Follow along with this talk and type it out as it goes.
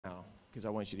because I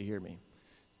want you to hear me.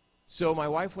 So my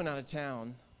wife went out of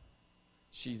town.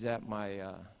 She's at my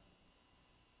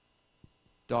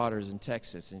daughter's in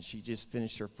Texas, and she just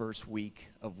finished her first week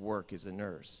of work as a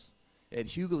nurse at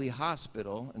Hughley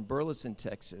Hospital in Burleson,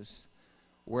 Texas,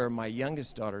 where my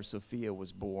youngest daughter, Sophia,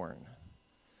 was born.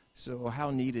 So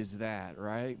how neat is that,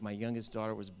 right? My youngest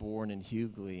daughter was born in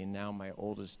Hughley, and now my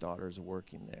oldest daughter is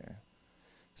working there.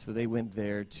 So they went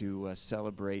there to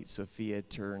celebrate. Sophia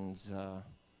turns,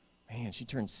 she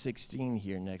turns 16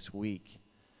 here next week.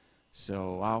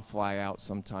 So I'll fly out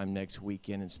sometime next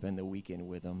weekend and spend the weekend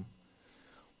with them.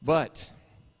 But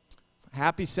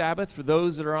happy Sabbath for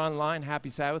those that are online. Happy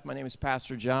Sabbath. My name is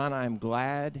Pastor John. I'm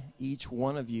glad each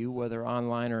one of you, whether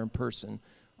online or in person,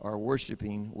 are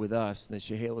worshiping with us in the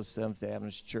Chehalis Seventh-day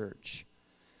Adventist Church.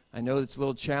 I know it's a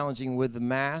little challenging with the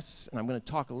Mass, and I'm going to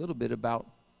talk a little bit about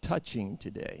touching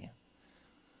today.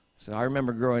 So I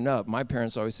remember growing up, my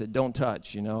parents always said, don't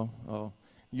touch,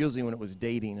 usually when it was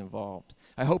dating involved.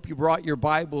 I hope you brought your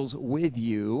Bibles with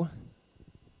you.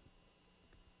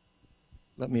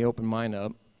 Let me open mine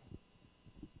up.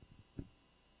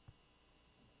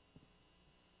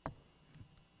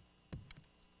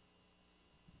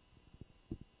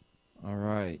 All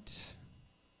right.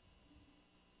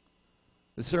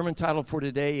 The sermon title for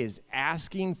today is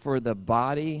Asking for the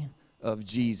Body of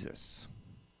Jesus.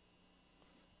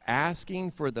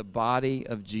 Asking for the Body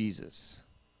of Jesus.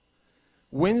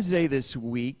 Wednesday this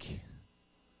week,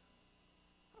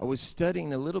 I was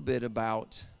studying a little bit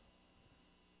about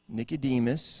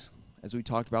Nicodemus, as we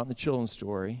talked about in the children's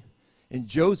story, and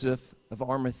Joseph of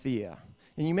Arimathea.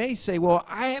 And you may say, well,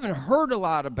 I haven't heard a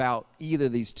lot about either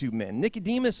of these two men.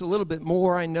 Nicodemus, a little bit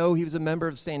more. I know he was a member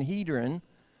of Sanhedrin.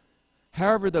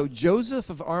 However, though, Joseph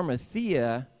of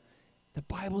Arimathea, the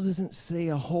Bible doesn't say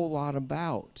a whole lot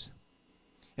about.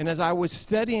 And as I was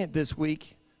studying it this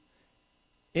week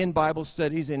in Bible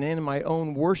studies and in my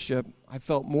own worship, I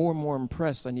felt more and more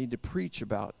impressed I need to preach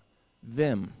about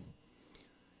them.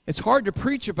 It's hard to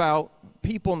preach about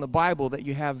people in the Bible that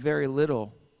you have very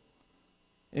little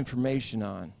information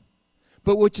on.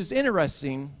 But which is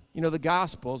interesting, the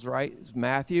Gospels, right? It's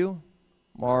Matthew,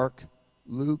 Mark,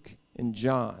 Luke, and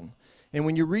John. And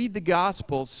when you read the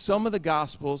Gospels, some of the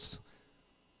Gospels,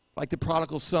 like the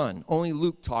prodigal son, only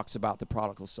Luke talks about the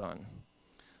prodigal son.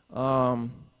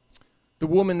 The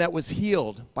woman that was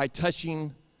healed by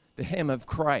touching the hem of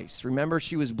Christ. Remember,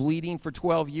 she was bleeding for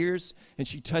 12 years, and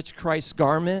she touched Christ's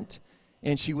garment,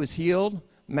 and she was healed.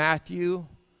 Matthew,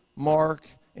 Mark,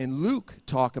 and Luke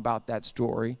talk about that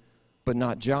story, but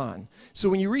not John. So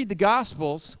when you read the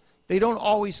Gospels, they don't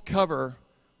always cover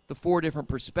the four different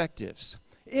perspectives.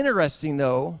 Interesting,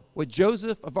 though, with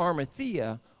Joseph of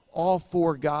Arimathea, all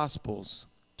four Gospels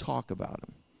talk about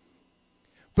him.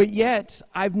 But yet,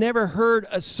 I've never heard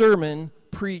a sermon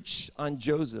preached on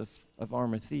Joseph of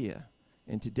Arimathea.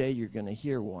 And today you're going to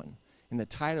hear one. And the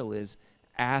title is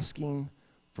Asking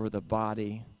for the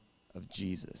Body of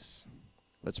Jesus.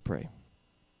 Let's pray.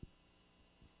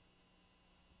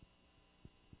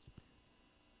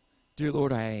 Dear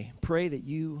Lord, I pray that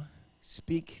you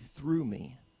speak through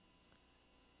me.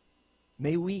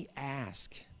 May we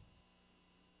ask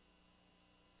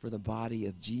for the body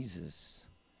of Jesus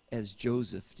as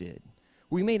Joseph did.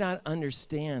 We may not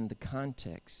understand the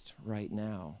context right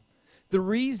now, the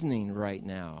reasoning right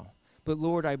now, but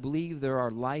Lord, I believe there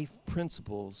are life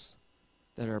principles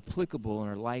that are applicable in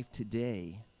our life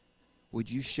today.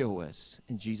 Would you show us?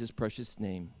 In Jesus' precious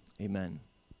name, amen.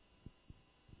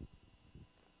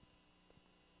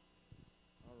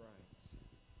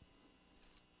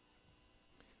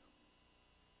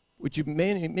 Which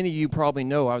many of you probably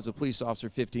know, I was a police officer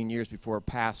 15 years before a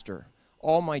pastor.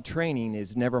 All my training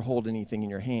is never hold anything in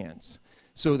your hands.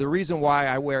 So the reason why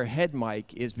I wear a head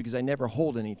mic is because I never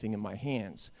hold anything in my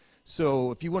hands. So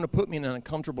if you want to put me in an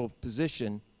uncomfortable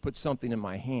position, put something in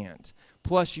my hand.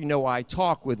 Plus, I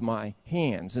talk with my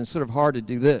hands, and it's sort of hard to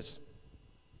do this.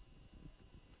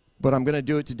 But I'm going to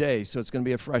do it today, so it's going to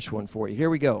be a fresh one for you. Here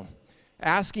we go.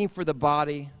 Asking for the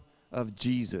body of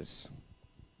Jesus.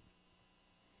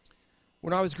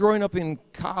 When I was growing up in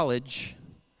college,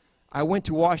 I went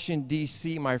to Washington,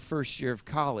 D.C. my first year of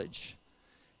college.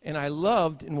 And I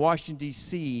loved in Washington,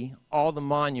 D.C. all the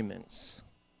monuments.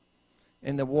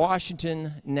 And the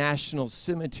Washington National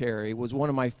Cemetery was one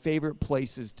of my favorite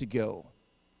places to go.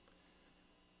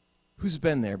 Who's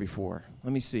been there before?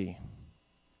 Let me see.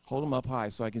 Hold them up high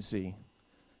so I can see.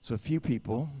 So a few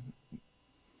people.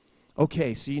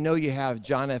 Okay, so you have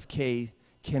John F.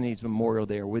 Kennedy's memorial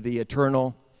there with the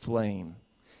eternal flame.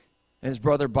 And his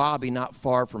brother Bobby not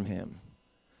far from him.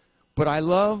 But I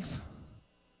love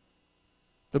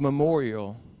the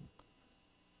memorial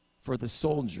for the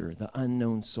soldier, the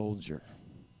unknown soldier.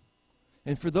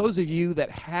 And for those of you that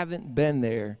haven't been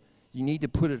there, you need to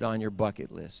put it on your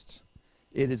bucket list.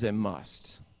 It is a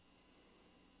must.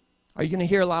 Are you going to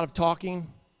hear a lot of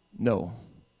talking? No.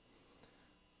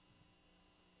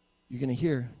 You're going to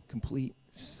hear complete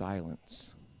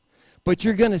silence. But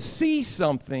you're going to see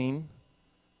something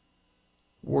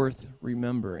worth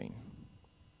remembering.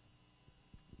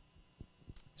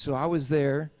 So I was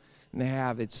there,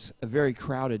 and it's a very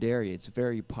crowded area. It's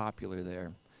very popular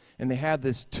there. And they have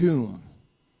this tomb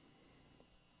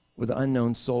with an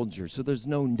unknown soldier. So there's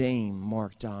no name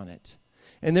marked on it.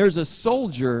 And there's a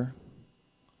soldier,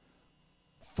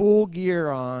 full gear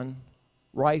on,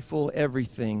 rifle,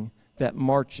 everything, that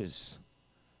marches.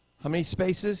 How many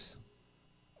spaces?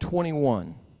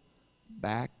 21.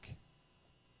 Back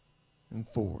and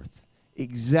forth.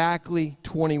 Exactly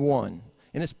 21.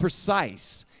 And it's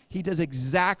precise. He does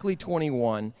exactly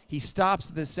 21. He stops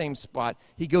at the same spot.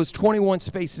 He goes 21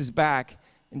 spaces back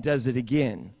and does it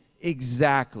again.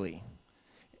 Exactly.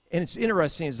 And it's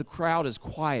interesting, as the crowd is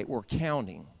quiet, we're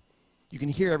counting. You can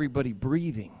hear everybody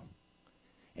breathing.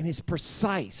 And it's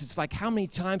precise. It's like, how many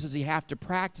times does he have to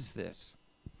practice this?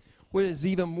 What is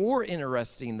even more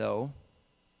interesting, though,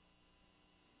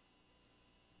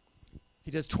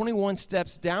 he does 21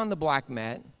 steps down the black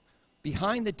mat,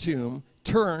 behind the tomb,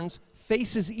 turns,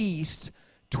 faces east,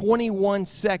 21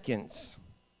 seconds.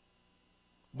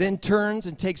 Then turns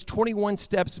and takes 21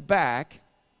 steps back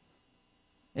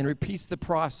and repeats the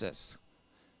process.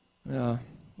 Thank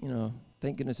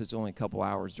goodness it's only a couple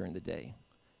hours during the day.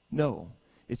 No,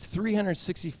 it's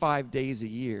 365 days a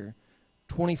year,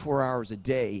 24 hours a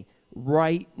day.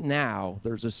 Right now,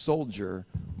 there's a soldier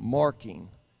marking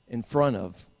in front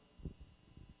of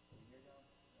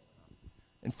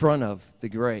the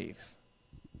grave.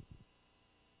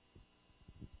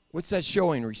 What's that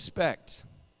showing? Respect.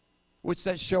 What's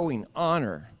that showing?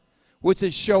 Honor. What's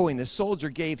it showing? The soldier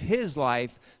gave his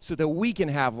life so that we can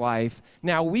have life.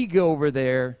 Now we go over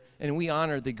there and we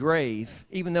honor the grave.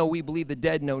 Even though we believe the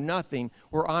dead know nothing,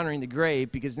 we're honoring the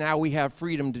grave because now we have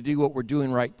freedom to do what we're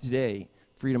doing right today.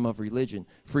 Freedom of religion,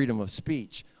 freedom of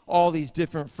speech, all these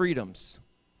different freedoms.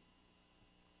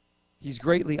 He's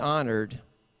greatly honored,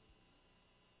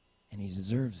 and he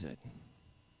deserves it.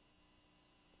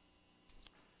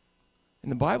 In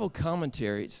the Bible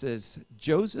commentary, it says,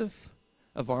 Joseph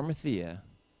of Arimathea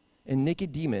and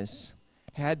Nicodemus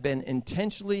had been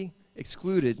intentionally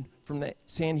excluded from the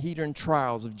Sanhedrin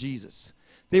trials of Jesus.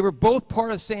 They were both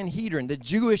part of Sanhedrin, the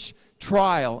Jewish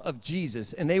trial of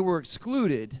Jesus, and they were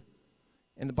excluded.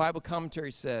 And the Bible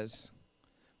commentary says,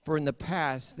 for in the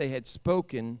past they had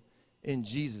spoken in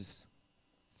Jesus'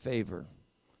 favor.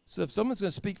 So if someone's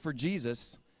going to speak for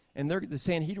Jesus, and the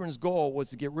Sanhedrin's goal was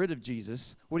to get rid of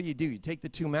Jesus, what do? You take the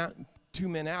two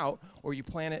men out, or you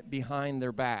plant it behind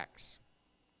their backs.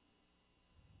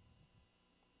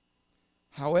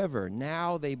 However,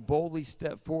 now they boldly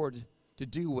step forward to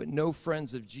do what no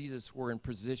friends of Jesus were in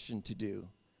position to do.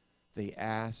 They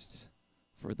asked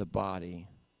for the body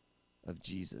of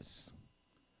Jesus.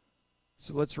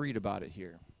 So let's read about it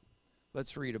here.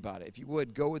 Let's read about it. If you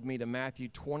would, go with me to Matthew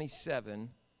 27.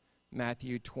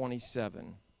 Matthew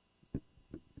 27.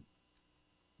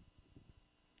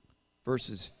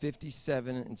 Verses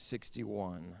 57 and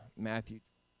 61. Matthew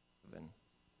 7.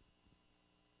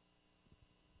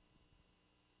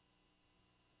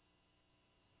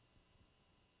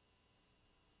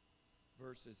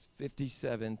 Verses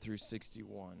 57 through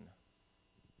 61.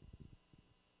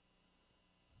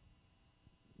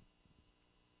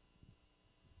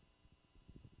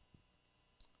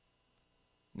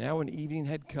 Now when evening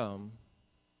had come,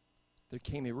 there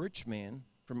came a rich man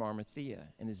from Arimathea,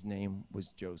 and his name was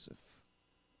Joseph,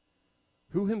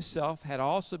 who himself had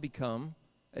also become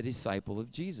a disciple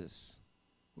of Jesus.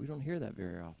 We don't hear that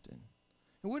very often.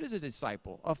 And what is a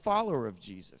disciple? A follower of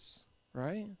Jesus,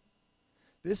 right?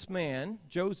 This man,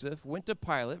 Joseph, went to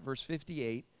Pilate, verse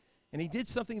 58, and he did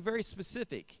something very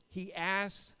specific. He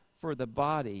asked for the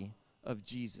body of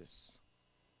Jesus.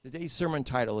 Today's sermon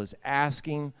title is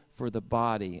Asking for the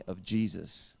Body of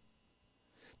Jesus.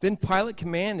 Then Pilate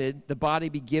commanded the body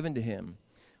be given to him.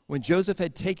 When Joseph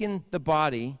had taken the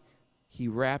body, he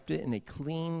wrapped it in a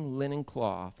clean linen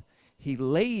cloth. He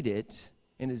laid it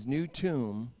in his new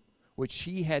tomb, which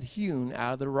he had hewn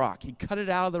out of the rock. He cut it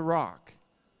out of the rock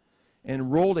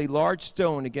and rolled a large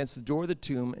stone against the door of the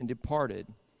tomb and departed.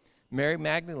 Mary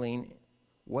Magdalene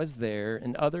was there,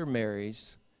 and other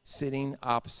Marys sitting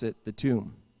opposite the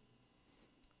tomb.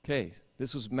 Okay,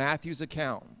 this was Matthew's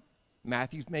account.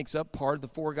 Matthew makes up part of the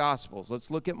four Gospels.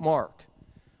 Let's look at Mark.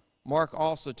 Mark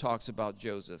also talks about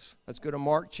Joseph. Let's go to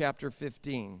Mark chapter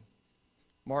 15.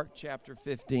 Mark chapter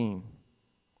 15.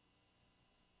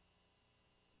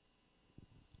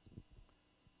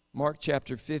 Mark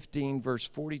chapter 15, verse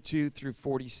 42 through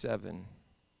 47.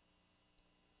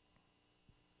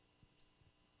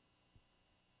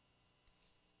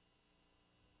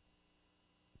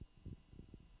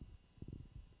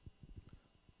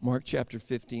 Mark chapter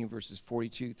 15, verses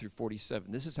 42 through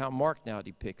 47. This is how Mark now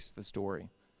depicts the story.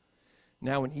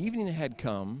 Now, when evening had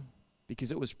come,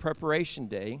 because it was preparation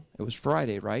day, it was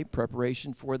Friday, right?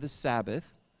 Preparation for the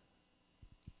Sabbath.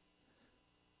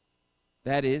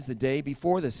 That is, the day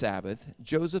before the Sabbath,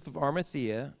 Joseph of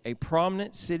Arimathea, a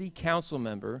prominent city council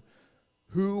member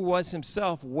who was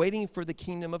himself waiting for the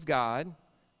kingdom of God,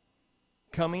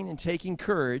 coming and taking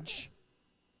courage.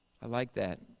 I like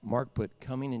that. Mark put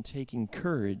coming and taking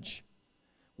courage,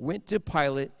 went to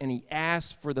Pilate and he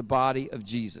asked for the body of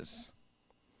Jesus.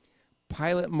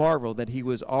 Pilate marveled that he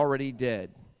was already dead.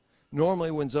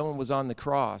 Normally when someone was on the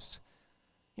cross,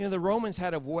 the Romans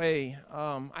had a way,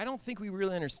 I don't think we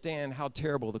really understand how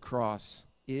terrible the cross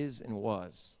is and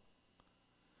was.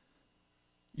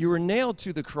 You were nailed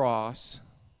to the cross.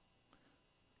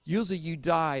 Usually you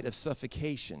died of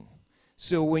suffocation.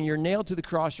 So when you're nailed to the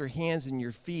cross, your hands and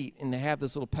your feet, and they have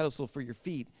this little pedestal for your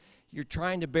feet, you're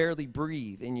trying to barely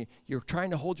breathe, and you're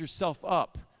trying to hold yourself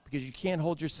up because you can't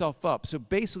hold yourself up. So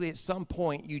basically at some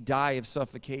point you die of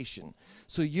suffocation.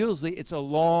 So usually it's a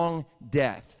long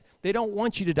death. They don't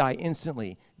want you to die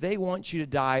instantly. They want you to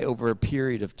die over a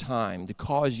period of time to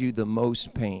cause you the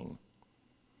most pain.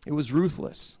 It was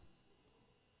ruthless.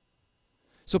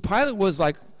 So Pilate was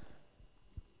like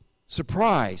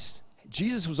surprised.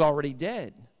 Jesus was already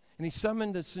dead. And he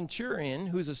summoned the centurion,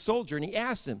 who's a soldier, and he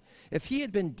asked him if he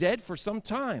had been dead for some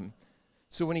time.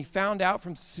 So when he found out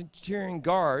from the centurion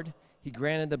guard, he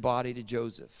granted the body to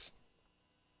Joseph.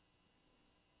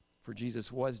 For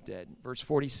Jesus was dead. Verse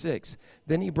 46,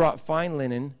 then he brought fine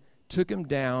linen, took him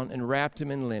down, and wrapped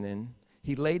him in linen.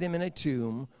 He laid him in a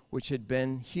tomb which had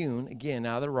been hewn, again,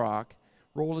 out of the rock,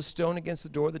 rolled a stone against the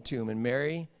door of the tomb, and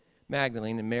Mary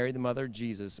Magdalene and Mary, the mother of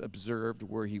Jesus, observed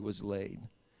where he was laid.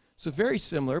 So very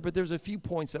similar, but there's a few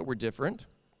points that were different.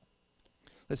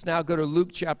 Let's now go to Luke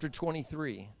chapter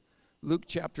 23. Luke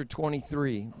chapter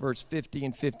 23, verse 50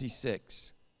 and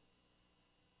 56.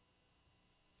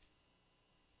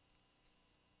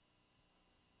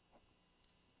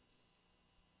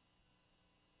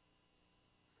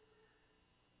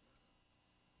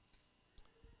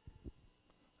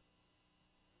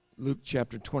 Luke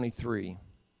chapter 23,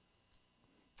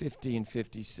 50 and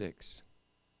 56.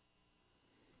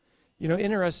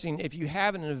 Interesting, if you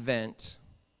have an event,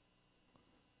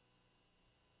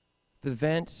 the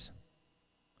event,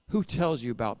 who tells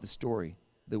you about the story?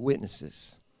 The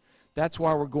witnesses. That's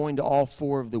why we're going to all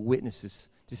four of the witnesses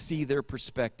to see their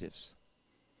perspectives.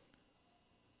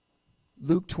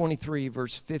 Luke 23,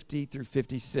 verse 50 through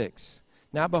 56.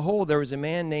 Now behold, there was a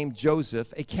man named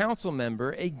Joseph, a council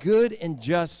member, a good and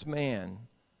just man.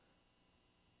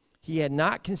 He had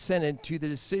not consented to the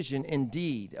decision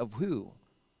indeed of who?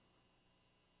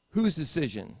 Whose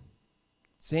decision?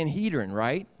 Sanhedrin,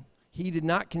 right? He did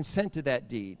not consent to that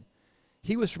deed.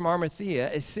 He was from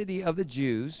Arimathea, a city of the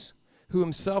Jews, who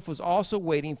himself was also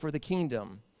waiting for the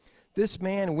kingdom. This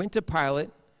man went to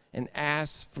Pilate and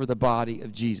asked for the body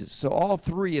of Jesus. So all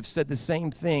three have said the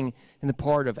same thing in the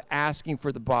part of asking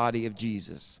for the body of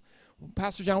Jesus.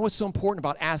 Pastor John, what's so important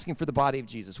about asking for the body of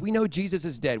Jesus? We know Jesus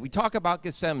is dead. We talk about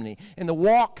Gethsemane and the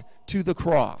walk to the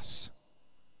cross.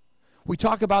 We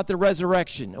talk about the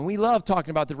resurrection, and we love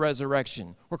talking about the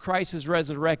resurrection, where Christ is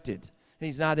resurrected, and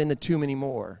he's not in the tomb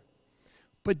anymore.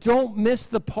 But don't miss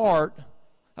the part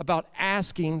about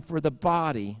asking for the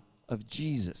body of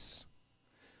Jesus.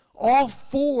 All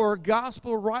four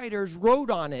gospel writers wrote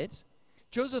on it.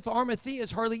 Joseph of Arimathea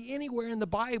is hardly anywhere in the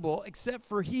Bible except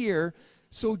for here,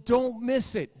 so don't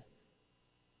miss it.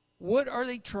 What are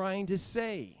they trying to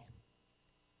say?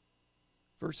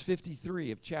 Verse 53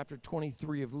 of chapter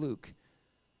 23 of Luke.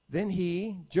 Then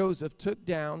he, Joseph, took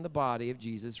down the body of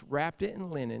Jesus, wrapped it in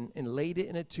linen, and laid it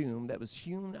in a tomb that was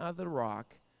hewn out of the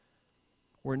rock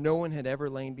where no one had ever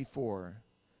lain before.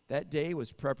 That day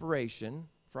was preparation,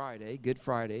 Friday, Good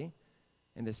Friday,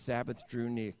 and the Sabbath drew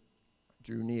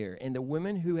near. And the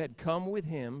women who had come with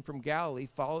him from Galilee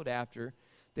followed after.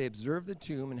 They observed the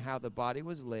tomb and how the body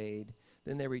was laid.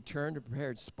 Then they returned and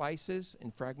prepared spices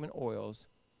and fragrant oils,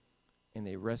 and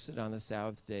they rested on the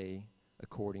Sabbath day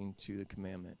according to the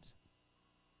commandment.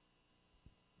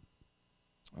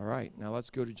 All right, now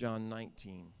let's go to John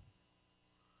 19.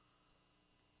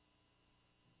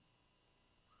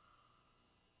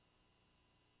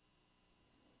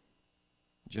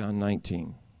 John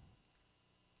 19.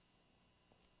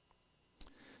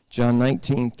 John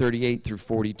 19:38 through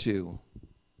 42.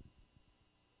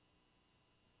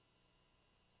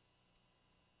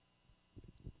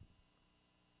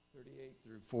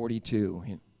 Through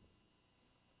 42.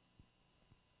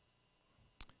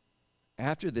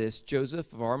 After this,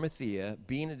 Joseph of Arimathea,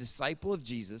 being a disciple of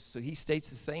Jesus, so he states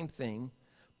the same thing,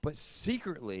 but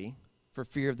secretly for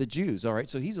fear of the Jews. All right,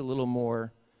 so he's a little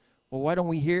more, well, why don't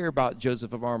we hear about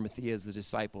Joseph of Arimathea as the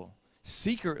disciple?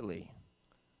 Secretly.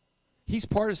 He's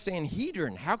part of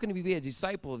Sanhedrin. How can he be a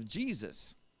disciple of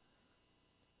Jesus?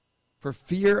 For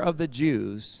fear of the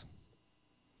Jews,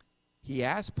 he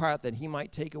asked Pilate that he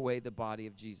might take away the body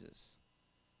of Jesus.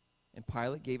 And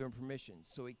Pilate gave him permission.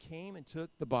 So he came and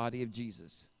took the body of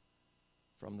Jesus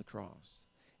from the cross.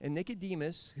 And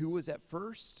Nicodemus, who was at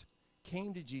first,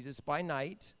 came to Jesus by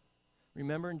night.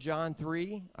 Remember in John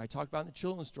 3, I talked about in the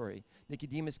children's story,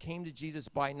 Nicodemus came to Jesus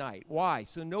by night. Why?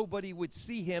 So nobody would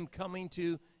see him coming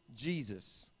to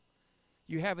Jesus.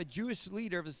 You have a Jewish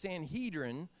leader of the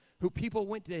Sanhedrin who people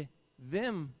went to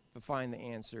them to find the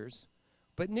answers.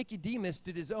 But Nicodemus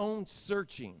did his own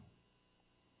searching.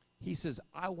 He says,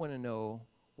 I want to know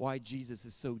why Jesus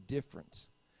is so different,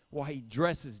 why he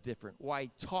dresses different, why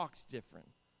he talks different.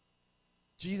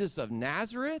 Jesus of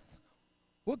Nazareth?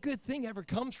 What good thing ever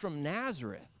comes from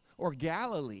Nazareth or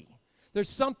Galilee? There's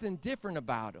something different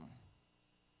about him.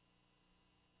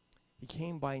 He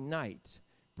came by night,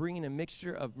 bringing a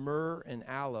mixture of myrrh and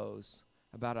aloes,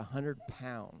 about 100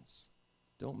 pounds.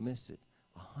 Don't miss it,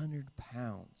 100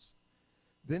 pounds.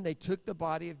 Then they took the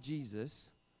body of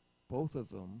Jesus, both of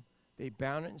them. They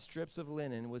bound it in strips of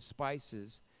linen with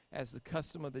spices, as the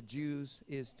custom of the Jews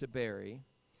is to bury.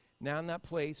 Now in that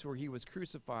place where he was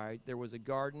crucified, there was a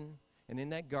garden, and in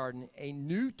that garden a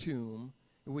new tomb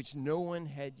in which no one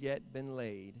had yet been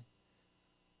laid.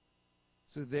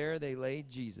 So there they laid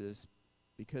Jesus.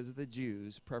 Because of the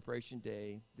Jews, preparation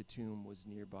day, the tomb was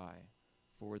nearby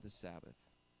for the Sabbath.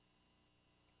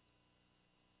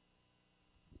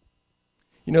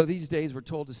 You know, these days we're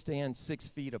told to stand 6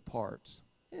 feet apart.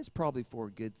 And it's probably for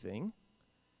a good thing.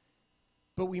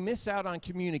 But we miss out on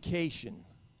communication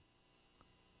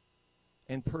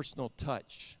and personal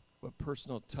touch, what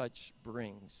personal touch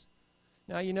brings.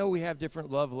 Now, you know we have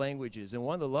different love languages, and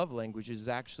one of the love languages is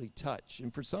actually touch.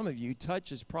 And for some of you,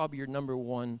 touch is probably your number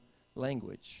one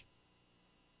language.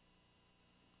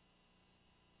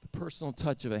 The personal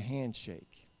touch of a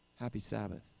handshake. Happy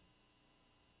Sabbath.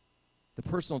 The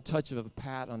personal touch of a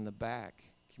pat on the back,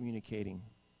 communicating.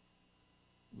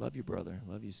 Love you, brother.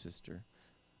 Love you, sister.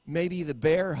 Maybe the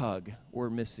bear hug we're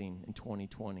missing in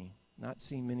 2020. Not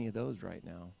seeing many of those right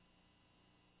now.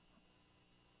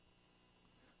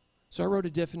 So I wrote a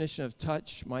definition of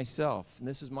touch myself, and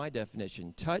this is my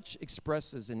definition. Touch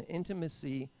expresses an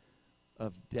intimacy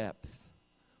of depth.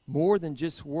 More than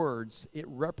just words, it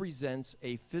represents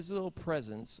a physical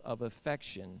presence of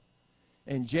affection,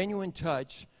 and genuine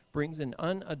touch brings an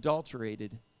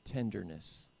unadulterated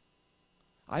tenderness.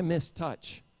 I miss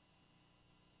touch.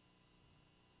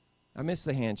 I miss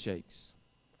the handshakes.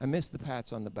 I miss the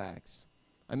pats on the backs.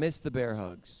 I miss the bear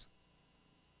hugs.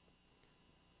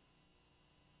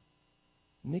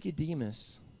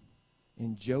 Nicodemus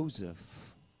and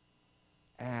Joseph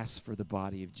asked for the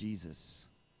body of Jesus.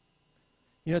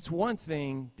 You know, it's one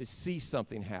thing to see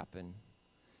something happen.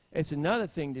 It's another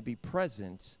thing to be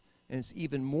present, and it's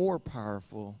even more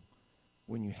powerful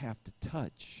when you have to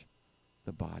touch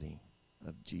the body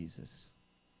of Jesus.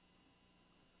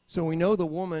 So we know the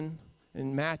woman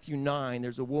in Matthew 9,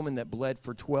 there's a woman that bled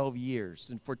for 12 years.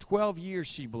 And for 12 years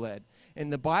she bled.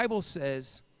 And the Bible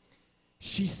says,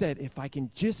 she said, if I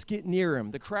can just get near him.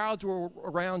 The crowds were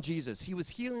around Jesus. He was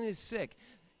healing the sick.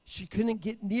 She couldn't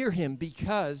get near him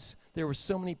because there were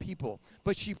so many people.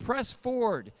 But she pressed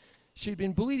forward. She'd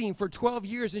been bleeding for 12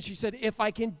 years, and she said, if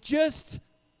I can just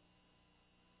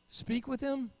speak with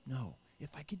him? No.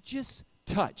 If I could just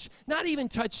touch. Not even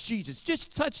touch Jesus.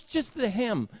 Just touch just the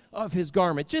hem of his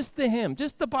garment. Just the hem.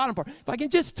 Just the bottom part. If I can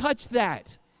just touch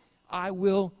that, I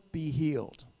will be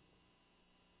healed.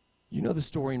 You know the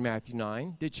story in Matthew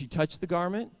 9. Did she touch the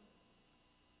garment?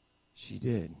 She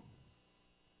did.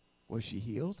 Was she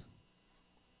healed?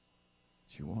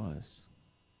 She was.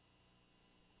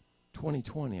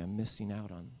 2020, I'm missing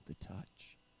out on the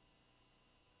touch.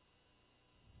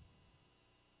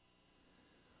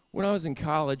 When I was in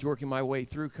college, working my way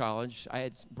through college, I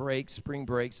had breaks, spring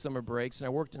breaks, summer breaks, and I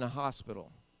worked in a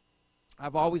hospital.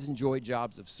 I've always enjoyed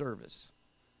jobs of service.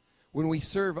 When we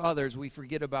serve others, we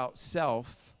forget about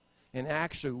self, and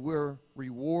actually we're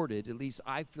rewarded, at least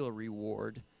I feel a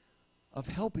reward, of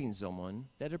helping someone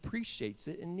that appreciates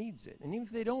it and needs it. And even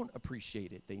if they don't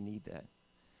appreciate it, they need that.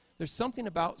 There's something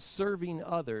about serving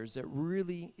others that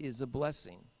really is a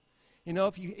blessing. You know,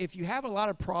 if you have a lot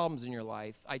of problems in your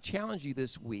life, I challenge you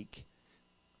this week,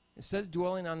 instead of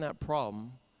dwelling on that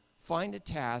problem, find a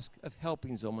task of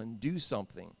helping someone do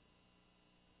something.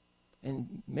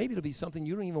 And maybe it'll be something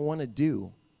you don't even want to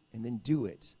do, and then do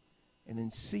it. And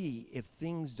then see if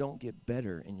things don't get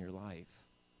better in your life.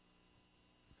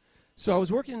 So I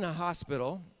was working in a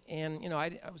hospital, and, you know,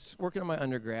 I was working on my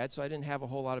undergrad, so I didn't have a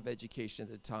whole lot of education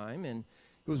at the time, and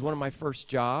it was one of my first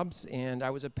jobs, and I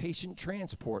was a patient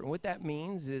transport. And what that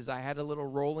means is I had a little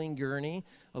rolling gurney,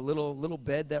 a little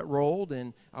bed that rolled,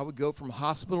 and I would go from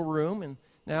hospital room. And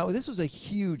now this was a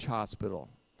huge hospital.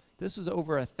 This was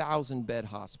over 1,000-bed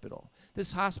hospital.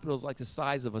 This hospital is like the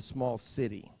size of a small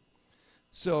city.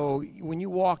 So when you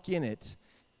walk in it,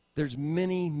 there's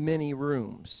many, many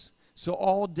rooms. So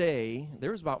all day, there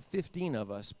was about 15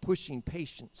 of us pushing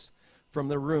patients from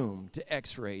the room to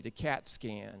x-ray, to CAT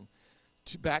scan,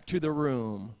 back to the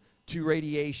room, to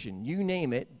radiation, you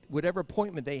name it, whatever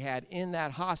appointment they had in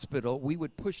that hospital, we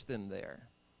would push them there.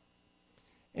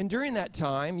 And during that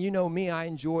time, you know me, I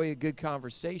enjoy a good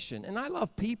conversation, and I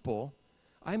love people.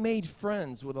 I made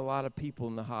friends with a lot of people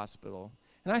in the hospital,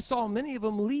 and I saw many of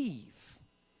them leave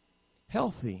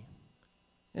healthy,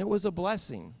 and it was a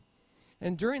blessing.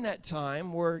 And during that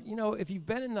time where, you know, if you've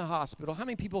been in the hospital, how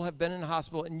many people have been in the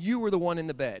hospital and you were the one in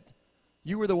the bed?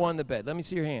 You were the one in the bed. Let me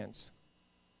see your hands.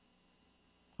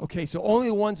 Okay, so only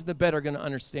the ones in the bed are going to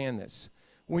understand this.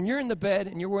 When you're in the bed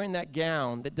and you're wearing that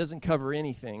gown that doesn't cover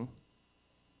anything,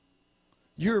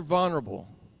 you're vulnerable.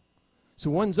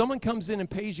 So when someone comes in and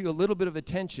pays you a little bit of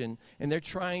attention and they're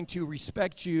trying to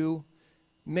respect you,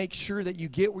 make sure that you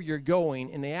get where you're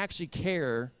going, and they actually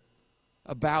care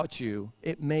about you,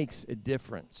 it makes a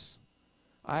difference.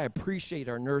 I appreciate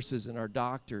our nurses and our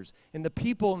doctors and the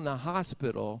people in the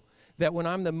hospital that when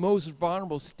I'm the most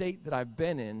vulnerable state that I've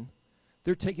been in,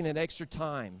 they're taking that extra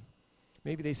time.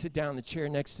 Maybe they sit down in the chair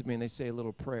next to me and they say a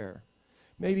little prayer.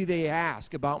 Maybe they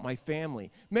ask about my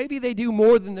family. Maybe they do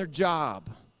more than their job.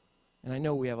 And I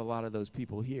know we have a lot of those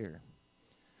people here.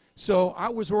 So I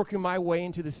was working my way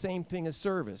into the same thing as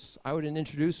service. I would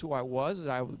introduce who I was,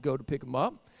 and I would go to pick them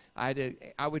up. I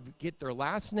would get their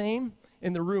last name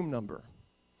and the room number.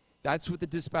 That's what the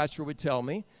dispatcher would tell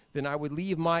me. Then I would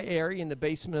leave my area in the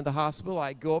basement of the hospital.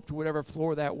 I'd go up to whatever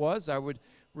floor that was. I would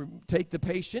take the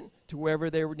patient to wherever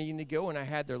they were needing to go, and I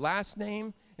had their last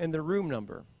name and their room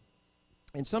number.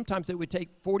 And sometimes it would take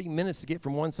 40 minutes to get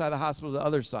from one side of the hospital to the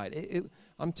other side.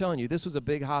 I'm telling you, this was a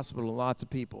big hospital and lots of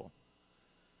people.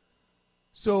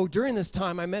 So during this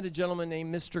time, I met a gentleman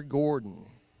named Mr. Gordon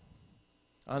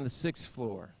on the 6th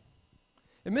floor.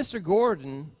 And Mr.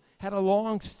 Gordon had a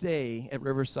long stay at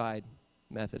Riverside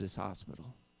Methodist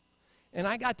Hospital. And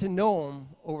I got to know him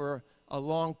over a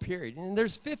long period. And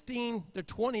there's 15 to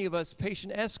 20 of us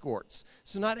patient escorts.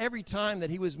 So not every time that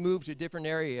he was moved to a different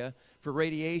area for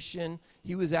radiation,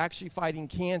 he was actually fighting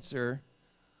cancer,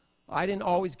 I didn't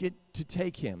always get to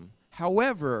take him.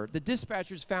 However, the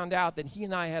dispatchers found out that he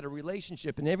and I had a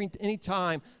relationship, and any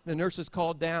time the nurses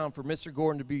called down for Mr.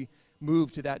 Gordon to be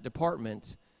moved to that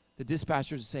department, the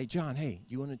dispatchers would say, John, hey,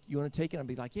 you want to take it? I'd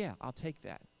be like, yeah, I'll take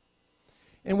that.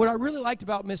 And what I really liked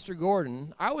about Mr.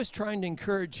 Gordon, I was trying to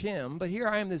encourage him, but here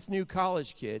I am, this new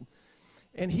college kid,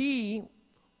 and he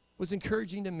was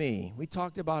encouraging to me. We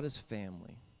talked about his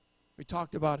family. We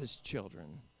talked about his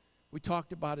children. We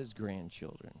talked about his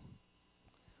grandchildren.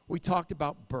 We talked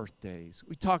about birthdays.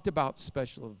 We talked about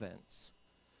special events.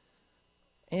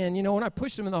 And, you know, when I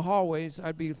pushed him in the hallways,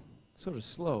 I'd be sort of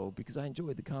slow because I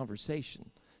enjoyed the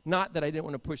conversation. Not that I didn't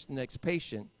want to push the next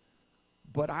patient,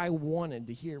 but I wanted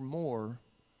to hear more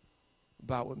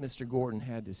about what Mr. Gordon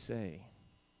had to say.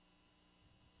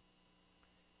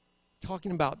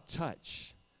 Talking about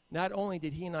touch. Not only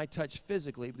did he and I touch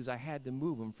physically because I had to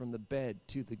move him from the bed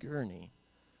to the gurney,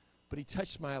 but he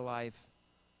touched my life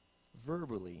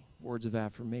verbally, words of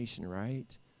affirmation,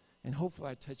 right? And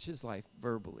hopefully I touched his life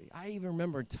verbally. I even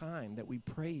remember a time that we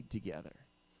prayed together.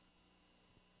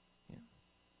 Yeah.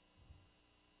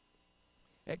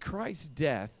 At Christ's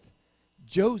death,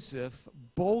 Joseph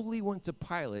boldly went to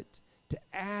Pilate to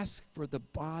ask for the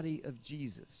body of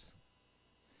Jesus.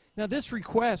 Now, this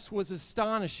request was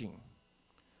astonishing.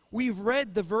 We've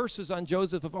read the verses on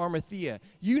Joseph of Arimathea.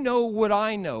 You know what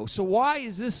I know. So why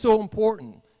is this so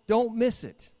important? Don't miss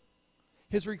it.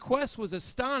 His request was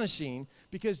astonishing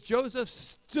because Joseph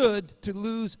stood to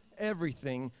lose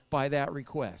everything by that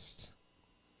request.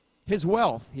 His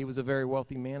wealth, he was a very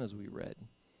wealthy man, as we read.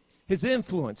 His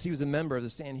influence, he was a member of the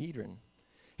Sanhedrin.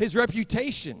 His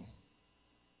reputation,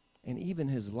 and even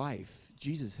his life.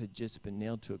 Jesus had just been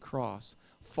nailed to a cross,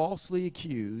 falsely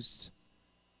accused.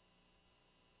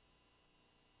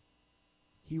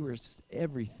 He was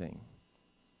everything.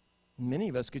 Many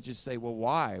of us could just say, well,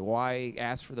 why? Why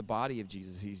ask for the body of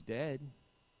Jesus? He's dead.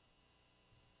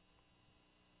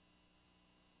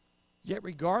 Yet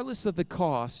regardless of the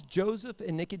cost, Joseph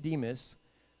and Nicodemus'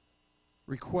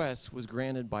 request was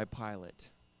granted by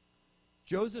Pilate.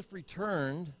 Joseph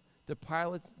returned with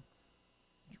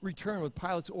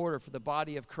Pilate's order for the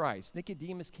body of Christ.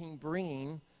 Nicodemus came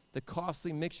bringing the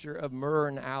costly mixture of myrrh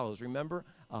and aloes. Remember,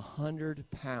 100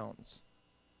 pounds.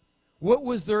 What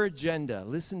was their agenda?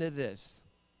 Listen to this.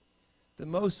 The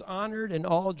most honored in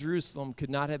all Jerusalem could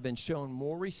not have been shown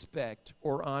more respect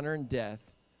or honor in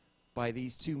death by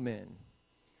these two men.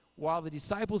 While the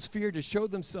disciples feared to show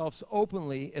themselves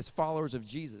openly as followers of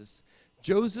Jesus,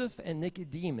 Joseph and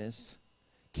Nicodemus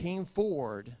came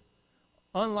forward.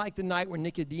 Unlike the night when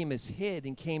Nicodemus hid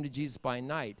and came to Jesus by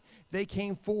night, they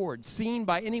came forward, seen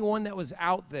by anyone that was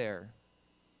out there.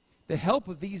 The help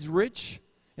of these rich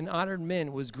and honored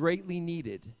men was greatly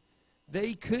needed.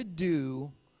 They could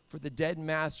do for the dead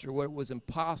master what was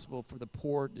impossible for the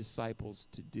poor disciples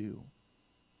to do.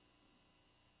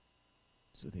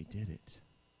 So they did it.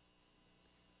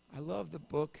 I love the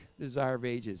book Desire of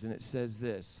Ages, and it says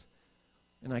this,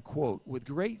 and I quote, "With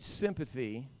great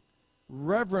sympathy,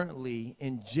 reverently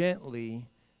and gently,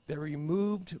 they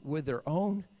removed with their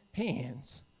own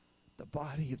hands the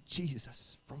body of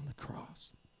Jesus from the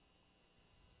cross."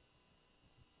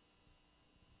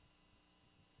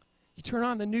 You turn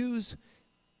on the news,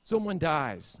 someone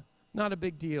dies. Not a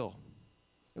big deal,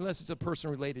 unless it's a person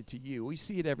related to you. We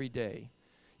see it every day.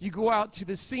 You go out to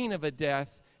the scene of a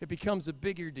death, it becomes a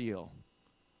bigger deal.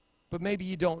 But maybe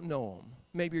you don't know them.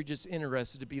 Maybe you're just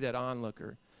interested to be that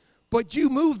onlooker. But you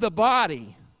move the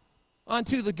body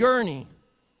onto the gurney,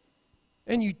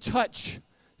 and you touch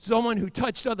someone who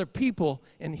touched other people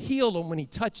and healed them when he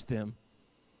touched them,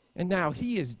 and now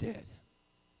he is dead.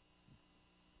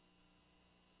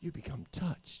 You become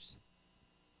touched.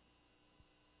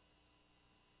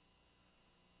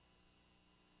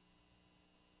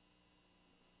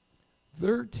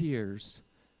 Their tears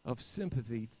of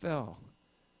sympathy fell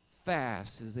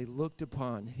fast as they looked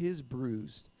upon his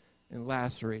bruised and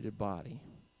lacerated body.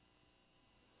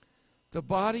 The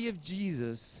body of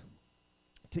Jesus,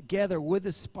 together with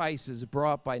the spices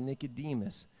brought by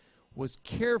Nicodemus, was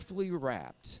carefully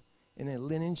wrapped in a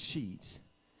linen sheet,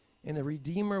 and the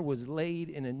Redeemer was laid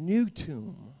in a new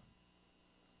tomb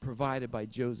provided by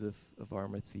Joseph of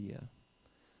Arimathea.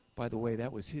 By the way,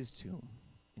 that was his tomb,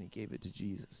 and he gave it to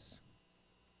Jesus.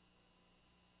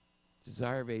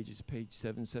 Desire of Ages, page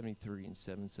 773 and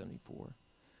 774.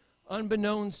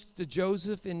 Unbeknownst to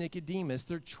Joseph and Nicodemus,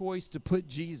 their choice to put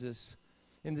Jesus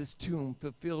in this tomb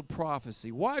fulfilled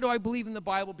prophecy. Why do I believe in the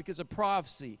Bible? Because of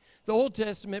prophecy. The Old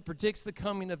Testament predicts the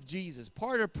coming of Jesus.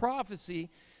 Part of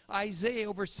prophecy, Isaiah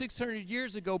over 600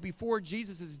 years ago before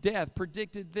Jesus' death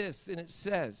predicted this, and it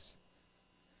says,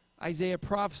 Isaiah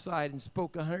prophesied and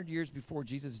spoke 100 years before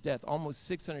Jesus' death, almost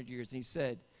 600 years, and he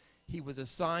said, he was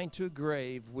assigned to a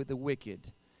grave with the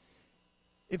wicked.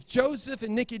 If Joseph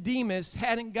and Nicodemus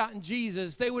hadn't gotten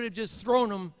Jesus, they would have just thrown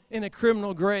him in a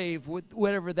criminal grave, with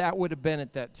whatever that would have been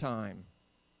at that time.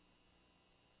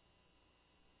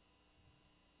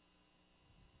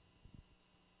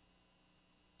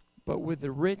 But with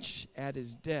the rich at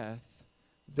his death,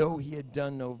 though he had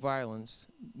done no violence,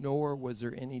 nor was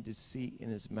there any deceit in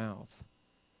his mouth.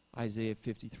 Isaiah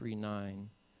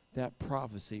 53:9. That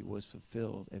prophecy was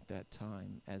fulfilled at that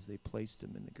time as they placed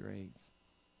him in the grave.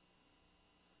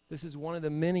 This is one of the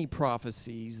many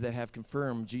prophecies that have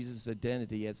confirmed Jesus'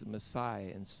 identity as the Messiah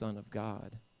and Son of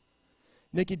God.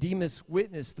 Nicodemus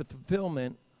witnessed the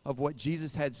fulfillment of what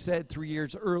Jesus had said 3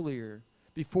 years earlier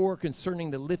before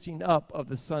concerning the lifting up of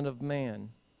the Son of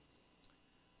Man.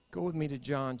 Go with me to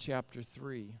John chapter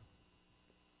 3.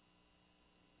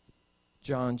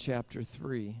 John chapter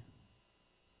 3.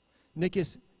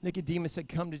 Nicodemus had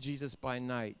come to Jesus by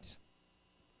night.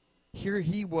 Here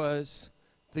he was,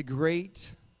 the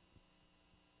great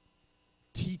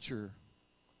teacher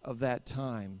of that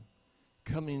time,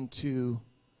 coming to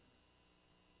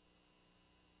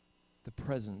the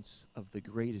presence of the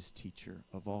greatest teacher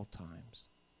of all times.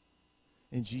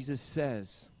 And Jesus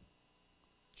says,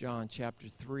 John chapter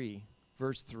 3,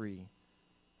 verse 3,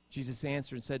 Jesus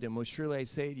answered and said to him, most surely I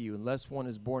say to you, unless one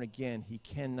is born again, he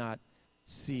cannot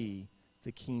see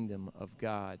the kingdom of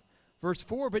God. Verse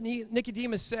 4, but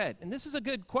Nicodemus said, and this is a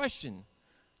good question,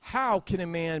 how can a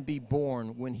man be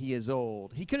born when he is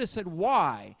old? He could have said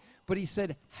why, but he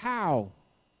said, how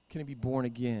can he be born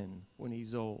again when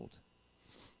he's old?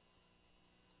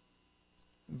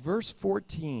 Verse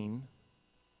 14,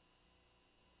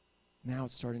 now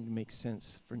it's starting to make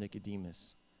sense for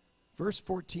Nicodemus. Verse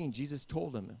 14, Jesus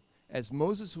told him, as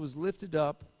Moses lifted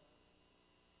up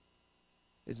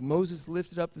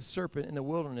the serpent in the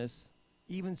wilderness,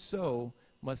 even so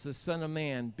must the Son of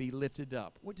Man be lifted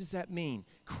up. What does that mean?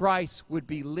 Christ would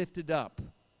be lifted up.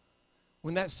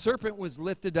 When that serpent was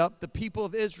lifted up, the people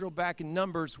of Israel back in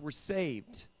Numbers were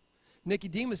saved.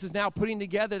 Nicodemus is now putting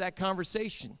together that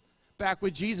conversation back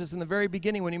with Jesus in the very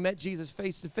beginning when he met Jesus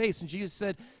face to face. And Jesus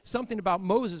said something about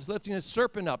Moses lifting a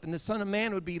serpent up and the Son of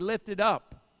Man would be lifted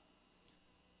up.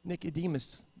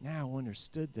 Nicodemus now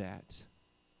understood that.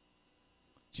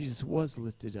 Jesus was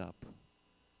lifted up.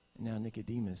 And now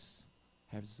Nicodemus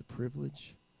has the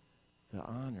privilege, the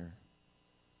honor,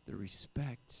 the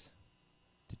respect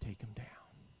to take him down.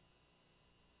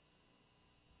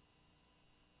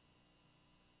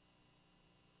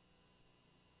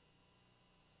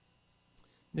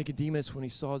 Nicodemus, when he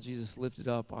saw Jesus lifted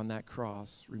up on that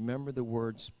cross, remembered the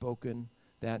words spoken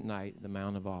that night at the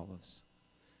Mount of Olives.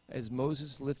 As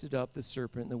Moses lifted up the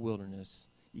serpent in the wilderness,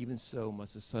 even so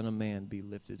must the Son of Man be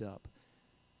lifted up.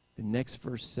 The next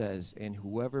verse says, and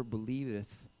whoever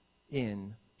believeth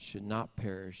in should not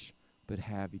perish, but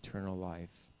have eternal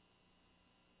life.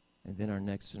 And then our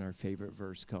next and our favorite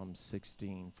verse comes,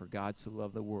 16. For God so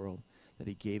loved the world that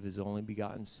he gave his only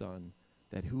begotten Son,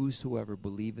 that whosoever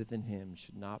believeth in him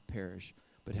should not perish,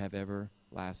 but have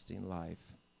everlasting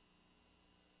life.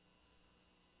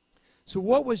 So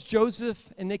what was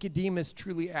Joseph and Nicodemus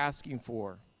truly asking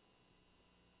for?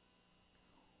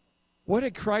 What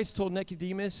had Christ told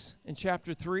Nicodemus in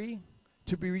chapter 3?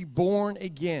 To be reborn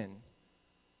again.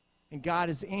 And God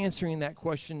is answering that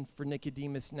question for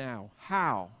Nicodemus now.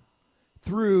 How?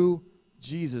 Through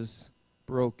Jesus'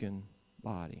 broken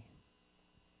body.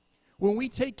 When we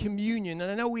take communion, and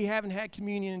I know we haven't had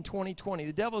communion in 2020,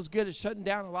 the devil's good at shutting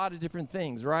down a lot of different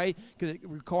things, right? Because it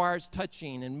requires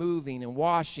touching and moving and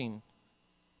washing.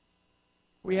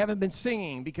 We haven't been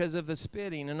singing because of the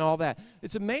spitting and all that.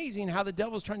 It's amazing how the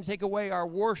devil's trying to take away our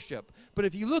worship. But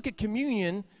if you look at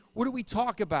communion, what do we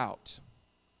talk about?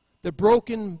 The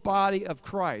broken body of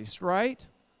Christ, right?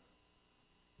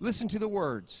 Listen to the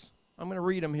words. I'm going to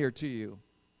read them here to you.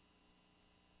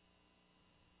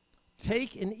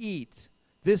 Take and eat.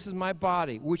 This is my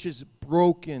body, which is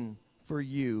broken for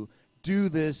you. Do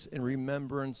this in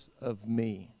remembrance of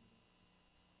me.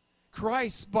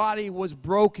 Christ's body was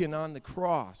broken on the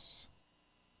cross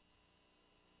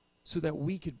so that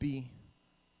we could be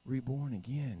reborn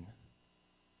again.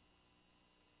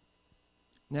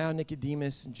 Now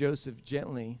Nicodemus and Joseph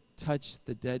gently touched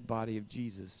the dead body of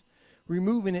Jesus,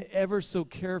 removing it ever so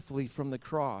carefully from the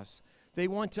cross. They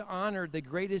want to honor the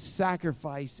greatest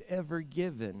sacrifice ever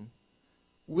given,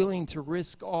 willing to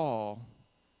risk all.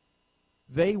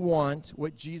 They want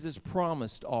what Jesus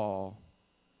promised all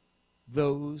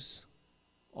those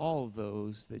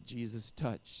that Jesus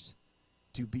touched,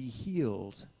 to be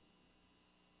healed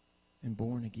and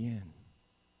born again.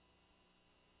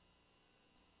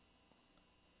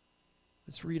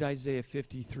 Let's read Isaiah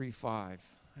 53:5.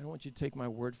 I don't want you to take my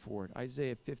word for it.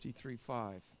 Isaiah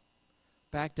 53:5.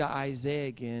 Back to Isaiah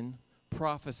again,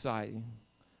 prophesying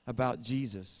about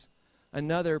Jesus.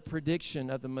 Another prediction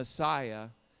of the Messiah,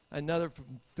 another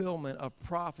fulfillment of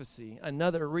prophecy,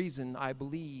 another reason I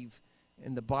believe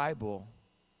in the Bible.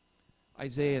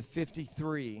 Isaiah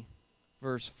 53,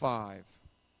 verse 5.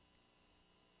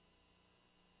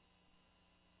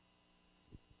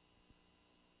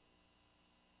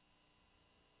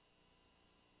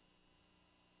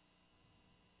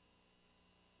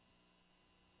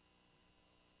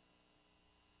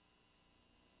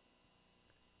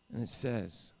 And it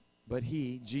says, but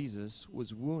he, Jesus,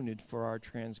 was wounded for our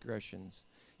transgressions.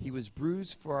 He was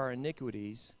bruised for our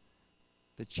iniquities.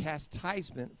 The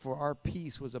chastisement for our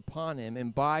peace was upon him,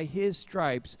 and by his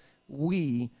stripes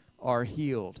we are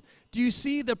healed. Do you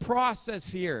see the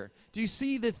process here? Do you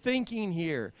see the thinking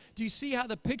here? Do you see how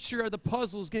the picture of the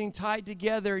puzzle is getting tied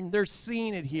together, and they're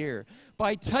seeing it here?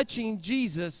 By touching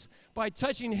Jesus, by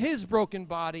touching his broken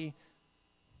body,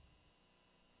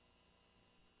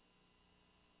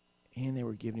 and they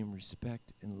were giving him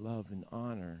respect and love and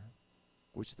honor,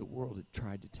 which the world had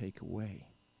tried to take away.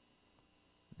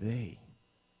 They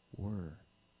were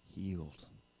healed.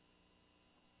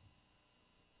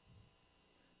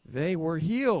 They were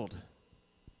healed.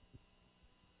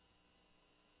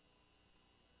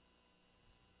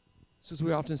 So as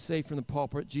we often say from the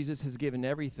pulpit, Jesus has given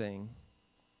everything,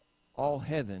 all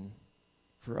heaven,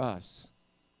 for us,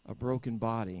 a broken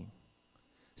body,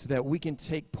 so that we can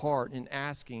take part in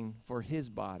asking for his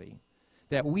body,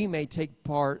 that we may take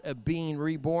part of being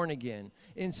reborn again,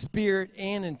 in spirit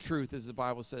and in truth, as the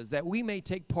Bible says, that we may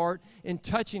take part in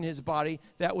touching his body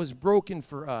that was broken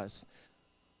for us.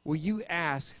 Will you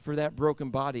ask for that broken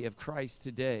body of Christ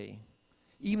today?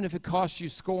 Even if it costs you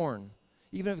scorn,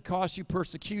 even if it costs you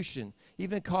persecution,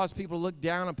 even if it causes people to look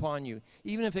down upon you,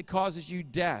 even if it causes you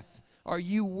death, are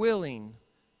you willing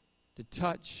to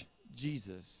touch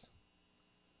Jesus?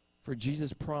 For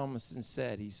Jesus promised and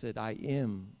said, he said, I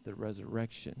am the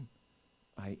resurrection.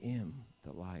 I am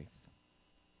the life.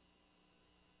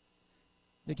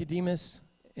 Nicodemus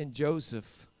and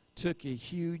Joseph took a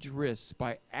huge risk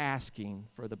by asking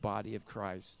for the body of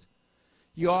Christ.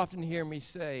 You often hear me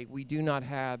say, we do not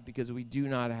have because we do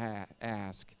not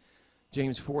ask.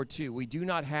 James 4:2, we do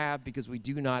not have because we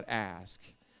do not ask.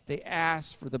 They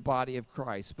asked for the body of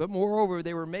Christ. But moreover,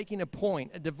 they were making a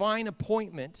point, a divine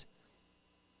appointment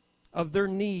of their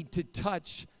need to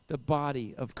touch the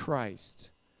body of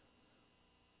Christ.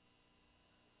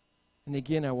 And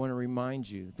again, I want to remind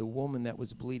you, the woman that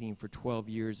was bleeding for 12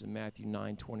 years in Matthew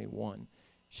 9:21,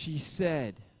 she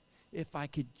said, if I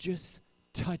could just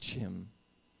touch him,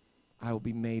 I will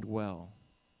be made well.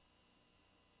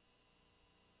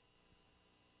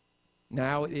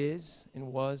 Now it is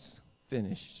and was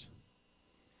finished.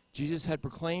 Jesus had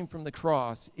proclaimed from the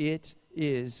cross, it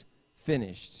is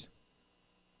finished.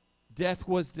 Death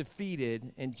was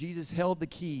defeated, and Jesus held the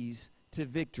keys to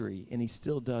victory, and he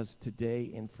still does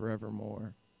today and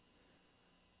forevermore.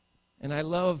 And I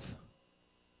love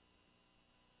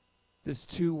this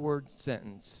two-word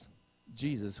sentence,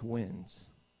 Jesus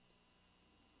wins.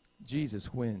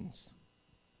 Jesus wins.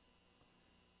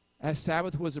 As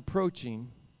Sabbath was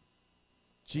approaching,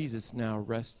 Jesus now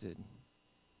rested.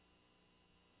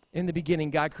 In the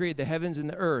beginning, God created the heavens and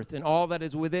the earth and all that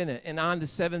is within it. And on the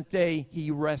seventh day, he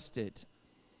rested.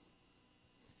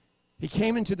 He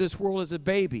came into this world as a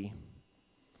baby.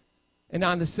 And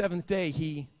on the seventh day,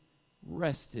 he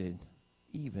rested,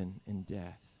 even in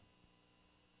death.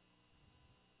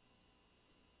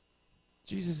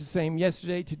 Jesus is the same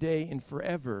yesterday, today, and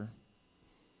forever.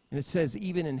 And it says,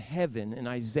 even in heaven, in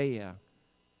Isaiah,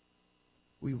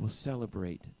 we will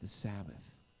celebrate the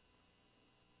Sabbath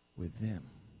with them.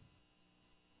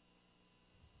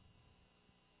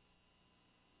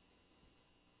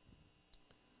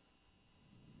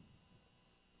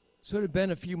 So it had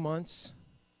been a few months,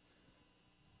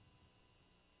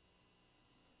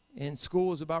 and school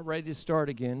was about ready to start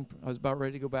again. I was about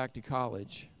ready to go back to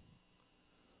college.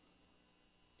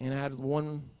 And I had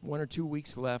one or 2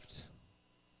 weeks left,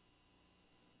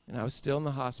 and I was still in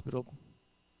the hospital,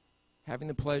 having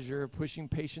the pleasure of pushing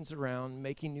patients around,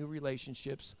 making new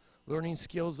relationships, learning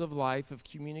skills of life, of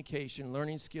communication,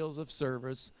 learning skills of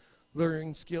service,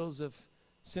 learning skills of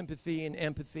sympathy and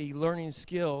empathy, learning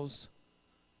skills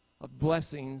of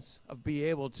blessings of being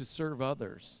able to serve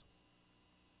others,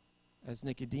 as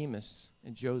Nicodemus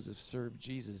and Joseph served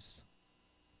Jesus.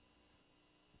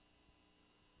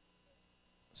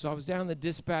 So I was down in the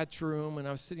dispatch room, and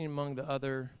I was sitting among the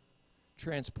other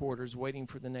transporters waiting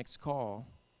for the next call.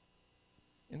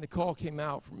 And the call came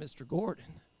out from Mr.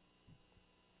 Gordon.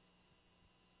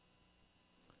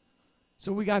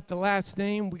 So we got the last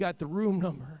name, we got the room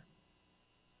number.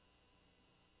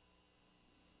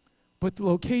 But the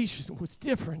location was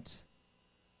different.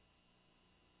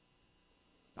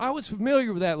 I was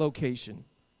familiar with that location.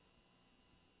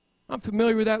 I'm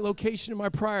familiar with that location in my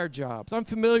prior jobs. I'm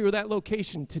familiar with that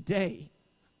location today.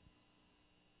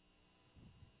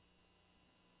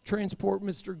 Transport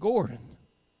Mr. Gordon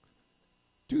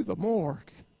to the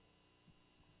morgue.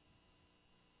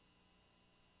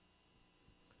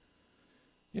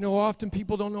 You know, often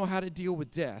people don't know how to deal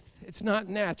with death. It's not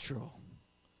natural.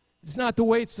 It's not the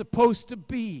way it's supposed to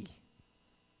be.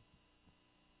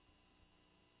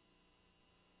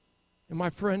 And my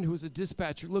friend, who was a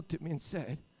dispatcher, looked at me and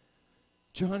said,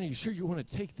 John, are you sure you want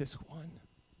to take this one?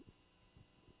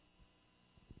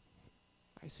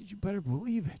 I said, you better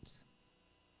believe it.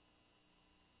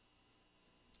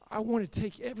 I want to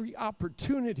take every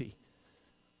opportunity.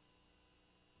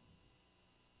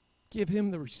 Give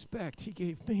him the respect he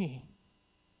gave me.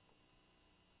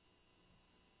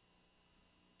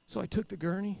 So I took the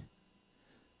gurney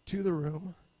to the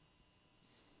room.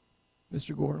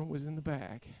 Mr. Gordon was in the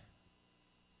bag.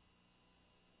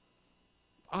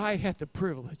 I had the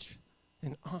privilege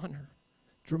and honor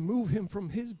to remove him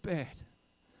from his bed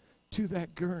to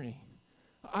that gurney.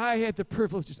 I had the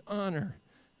privilege and honor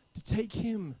to take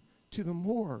him to the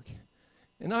morgue.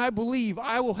 And I believe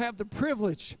I will have the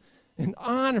privilege and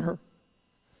honor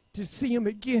to see him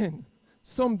again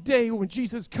someday when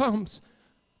Jesus comes,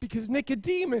 because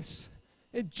Nicodemus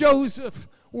and Joseph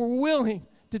were willing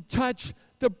to touch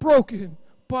the broken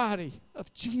body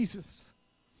of Jesus.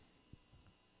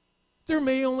 There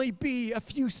may only be a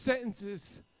few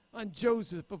sentences on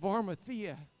Joseph of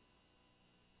Arimathea.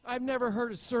 I've never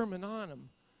heard a sermon on him.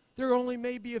 There only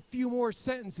may be a few more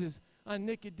sentences on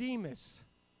Nicodemus.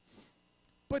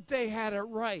 But they had it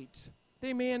right.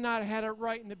 They may have not had it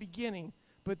right in the beginning,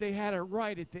 but they had it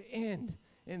right at the end,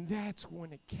 and that's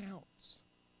when it counts.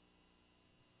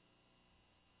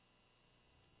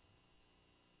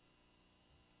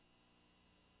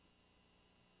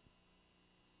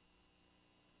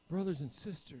 Brothers and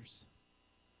sisters,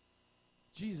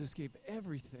 Jesus gave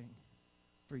everything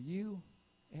for you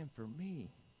and for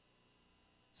me,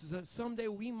 so that someday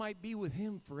we might be with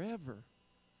him forever.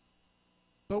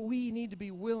 But we need to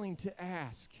be willing to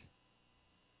ask.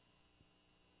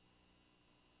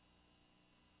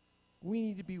 We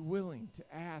need to be willing to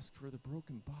ask for the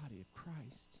broken body of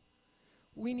Christ.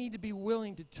 We need to be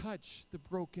willing to touch the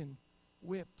broken,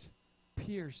 whipped,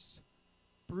 pierced,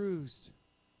 bruised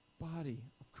body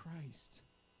of Christ,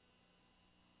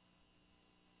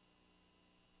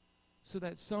 so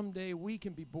that someday we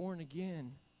can be born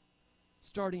again,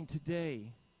 starting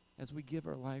today as we give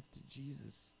our life to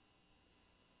Jesus,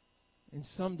 and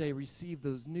someday receive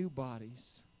those new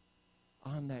bodies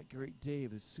on that great day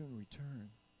of his soon return.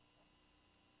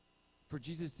 For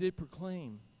Jesus did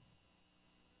proclaim,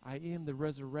 I am the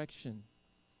resurrection,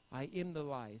 I am the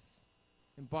life,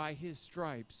 and by his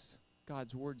stripes,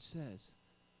 God's word says,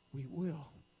 we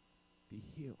will be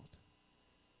healed.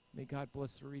 May God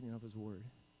bless the reading of his word.